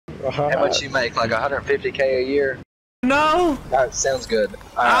How much you make? Like 150K a year? No! That sounds good.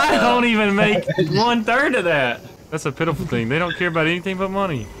 I don't even make 1/3 of that. That's a pitiful thing. They don't care about anything but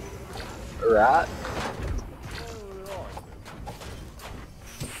money. Right?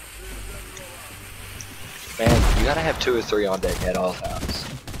 Man, you gotta have 2 or 3 on deck at all times.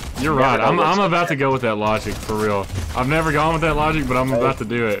 You're right. I'm about to go with that logic, for real. I've never gone with that logic, but I'm about to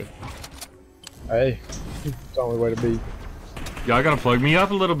do it. Hey, it's the only way to be. Y'all gotta plug me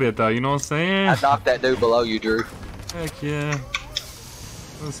up a little bit, though. You know what I'm saying? I knocked that dude below you, Drew. Heck yeah.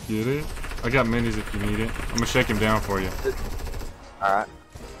 Let's get it. I got minis if you need it. I'm gonna shake him down for you. Alright.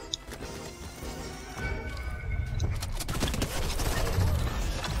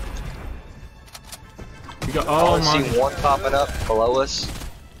 You got, oh my. I see one popping up below us.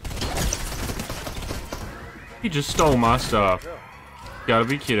 He just stole my stuff. You gotta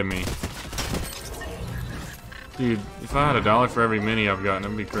be kidding me. Dude, if I had $1 for every mini I've gotten,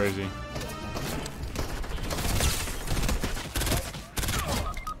 it'd be crazy.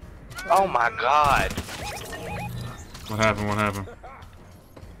 Oh my god. What happened? What happened?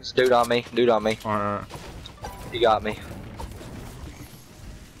 This dude on me. Dude on me. Alright. He got me.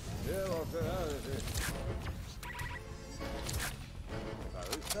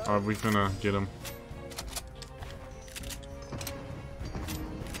 Alright, we finna get him.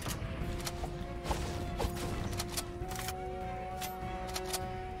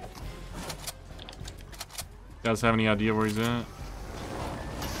 You guys have any idea where he's at?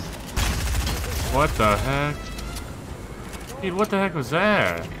 What the heck? Dude, what the heck was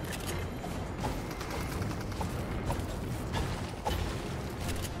that?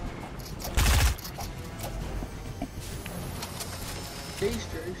 You're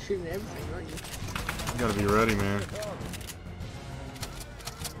shooting everything, aren't you? You gotta be ready, man.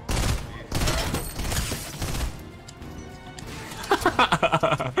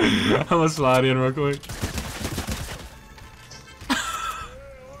 I'm gonna slide in real quick.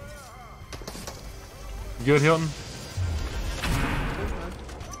 Good, Hilton?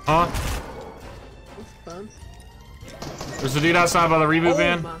 Huh? It's fun. There's a dude outside by the reboot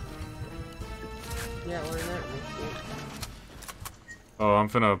van. Yeah, we're in that. Oh, I'm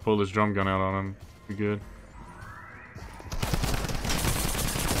finna pull this drum gun out on him. Be good.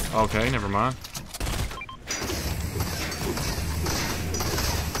 Okay, never mind.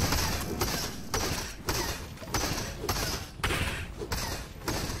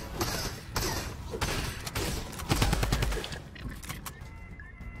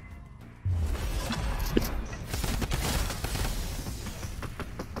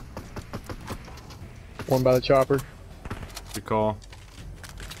 One by the chopper. Good call.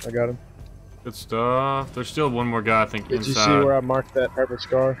 I got him. Good stuff. There's still one more guy, I think, Did inside. you see where I marked that purple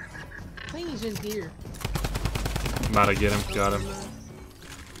scar? I think he's in here. About to get him. Got him.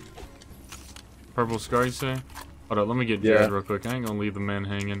 Purple scar, you say? Hold up, let me get Jared real quick. I ain't gonna leave the man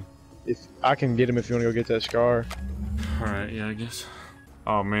hanging. If I can get him if you want to go get that scar. Alright, yeah, I guess.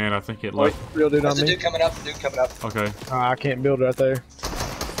 Oh man, I think it like. Real dude on There's a me. dude coming up. The dude coming up. Okay, I can't build right there.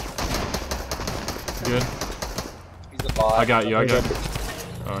 good. He's a bot. I got you, I got you.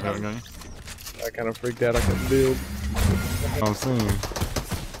 Oh, I haven't got you. I kind of freaked out. I couldn't build. I'm saying.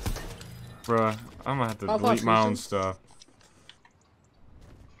 Bruh, I'm gonna have to delete my own stuff.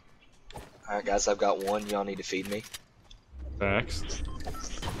 Alright guys, I've got one. Y'all need to feed me. Facts.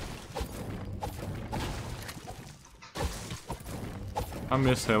 I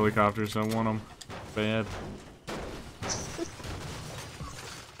miss helicopters, I want them bad.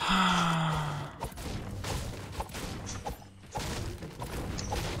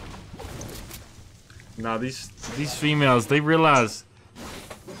 Nah, these females, they realize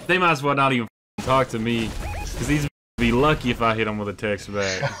they might as well not even talk to me, cause these be lucky if I hit them with a text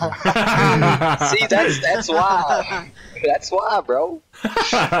back. See, that's why. That's why, bro.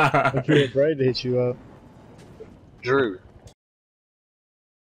 I'm too afraid to hit you up. Drew.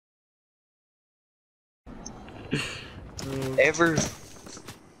 Ever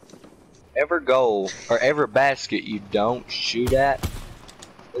goal or ever basket you don't shoot at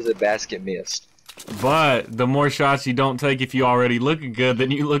is a basket missed. But the more shots you don't take if you already looking good, then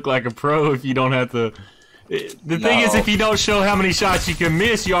you look like a pro if you don't have to. The thing is, if you don't show how many shots you can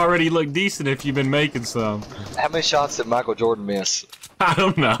miss, you already look decent if you've been making some. How many shots did Michael Jordan miss? I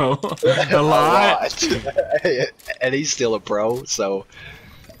don't know. A lot. And he's still a pro, so.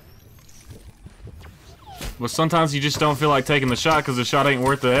 Well, sometimes you just don't feel like taking the shot because the shot ain't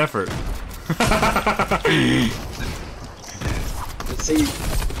worth the effort. See.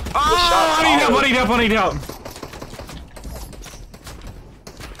 Oh, I need help, I need help, I need help.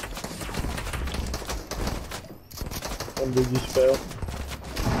 When did you spell?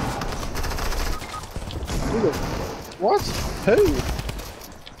 What? Who?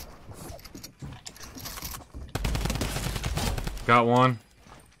 Got one.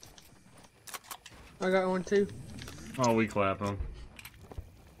 I got one too. Oh, we clapped him.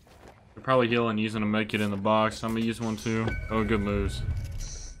 They're probably healing, using to make it in the box. I'm gonna use one too. Oh, good moves.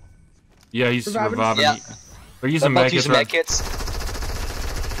 Yeah, he's reviving. Yeah. They're using med kits. Med kits.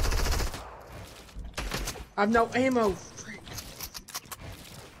 I've no ammo.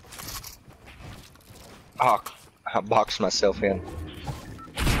 Oh, I boxed myself in.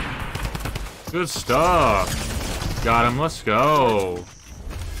 Good stuff. Got him. Let's go.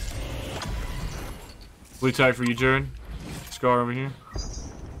 Blue tag for you, Jared. Scar over here.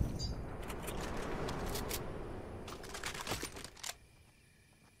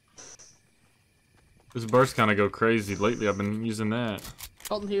 This burst kind of go crazy lately. I've been using that.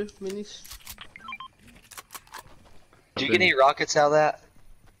 Colton here, minis. Did you get any rockets out of that?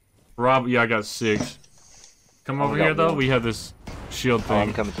 Rob, yeah, I got 6. Come over here though. We have this shield thing.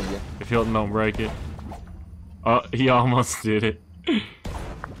 I'm coming to you. If Hilton don't break it. Oh, he almost did it.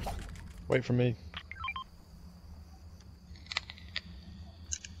 Wait for me.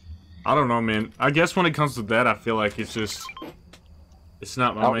 I don't know, man. I guess when it comes to that, I feel like it's just... It's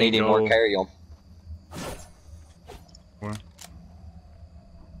not my main goal. I don't need any more carry on. Where?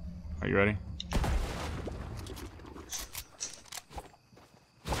 Are you ready?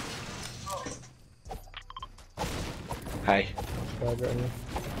 Hey. Right here.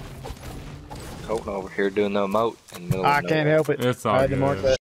 Colton over here doing the emote in the middle of I can't help it. It's all I had to mark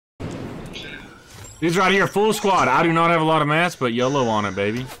good. that. These right here, full squad. I do not have a lot of mats, but YOLO on it,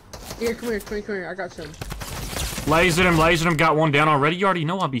 baby. Here, come here. I got some. Lasered him, got one down already. You already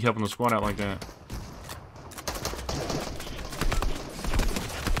know I'll be helping the squad out like that.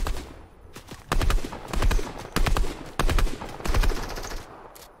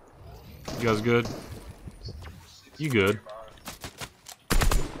 You guys good? You good?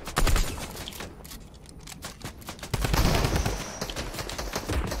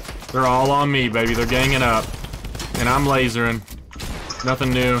 They're all on me, baby. They're ganging up. And I'm lasering.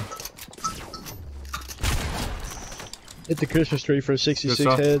 Nothing new. Hit the Christmas tree for a 66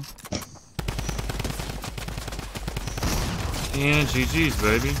 head. And GG's,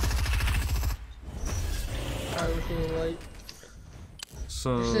 baby. I was a little late.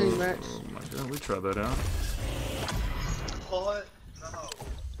 So, Sitting match. oh my god, we tried that out. What? No.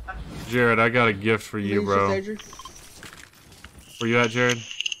 Jared, I got a gift for you, bro. Where you at, Jared?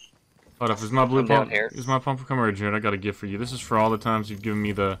 Hold up, is my blue pump? Is my pump? Come here, Jared. I got a gift for you. This is for all the times you've given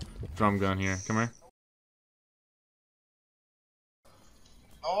me the drum gun here. Come here.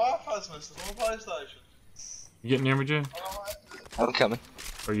 Oh, I first missed it on the PlayStation. You getting near me, Jared? I'm coming.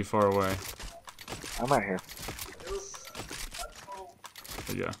 Or are you far away? I'm out here.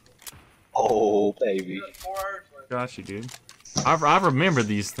 There you go. Oh, baby. Got you, dude. I remember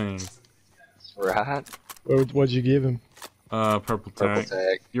these things. Right. What'd you give him? Purple tag.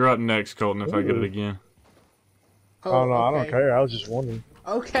 You're up next, Colton, if I get it again. Oh no, I don't care. I was just wondering.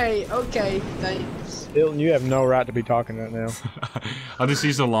 Okay, thanks. Hilton, you have no right to be talking right now. I just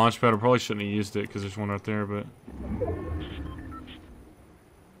used the launch pad. I probably shouldn't have used it because there's one right there, but...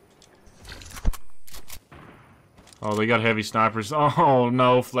 Oh, they got heavy snipers. Oh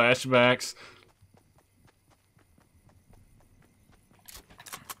no, flashbacks.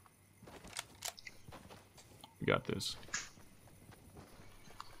 We got this.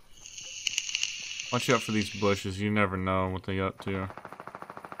 Watch out for these bushes. You never know what they up to.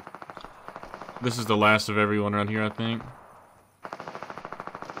 This is the last of everyone around here, I think.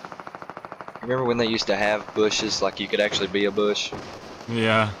 Remember when they used to have bushes, like you could actually be a bush?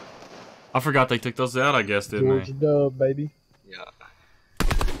 Yeah. I forgot they took those out, I guess, didn't Georgia they? dub, baby. Yeah.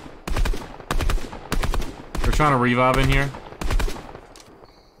 They're trying to revive in here. I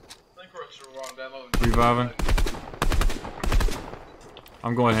think we're at the wrong demo. Reviving.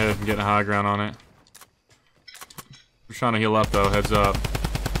 I'm going ahead and getting a high ground on it. We're trying to heal up though, heads up.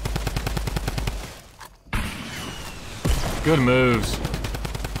 Good moves.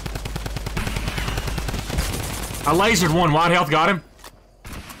 I lasered one, wide health, got him.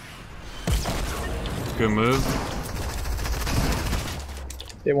 Good move.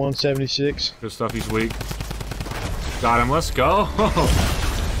 Hit 176. Good stuff, he's weak. Got him, let's go.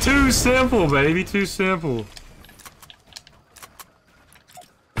 Too simple, baby, too simple.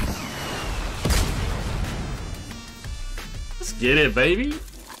 Let's get it, baby.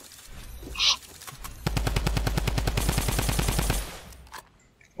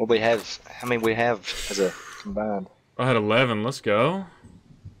 Well, we have, how many we have as a combined? I had 11, let's go.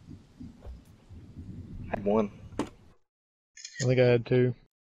 I had 1. I think I had 2.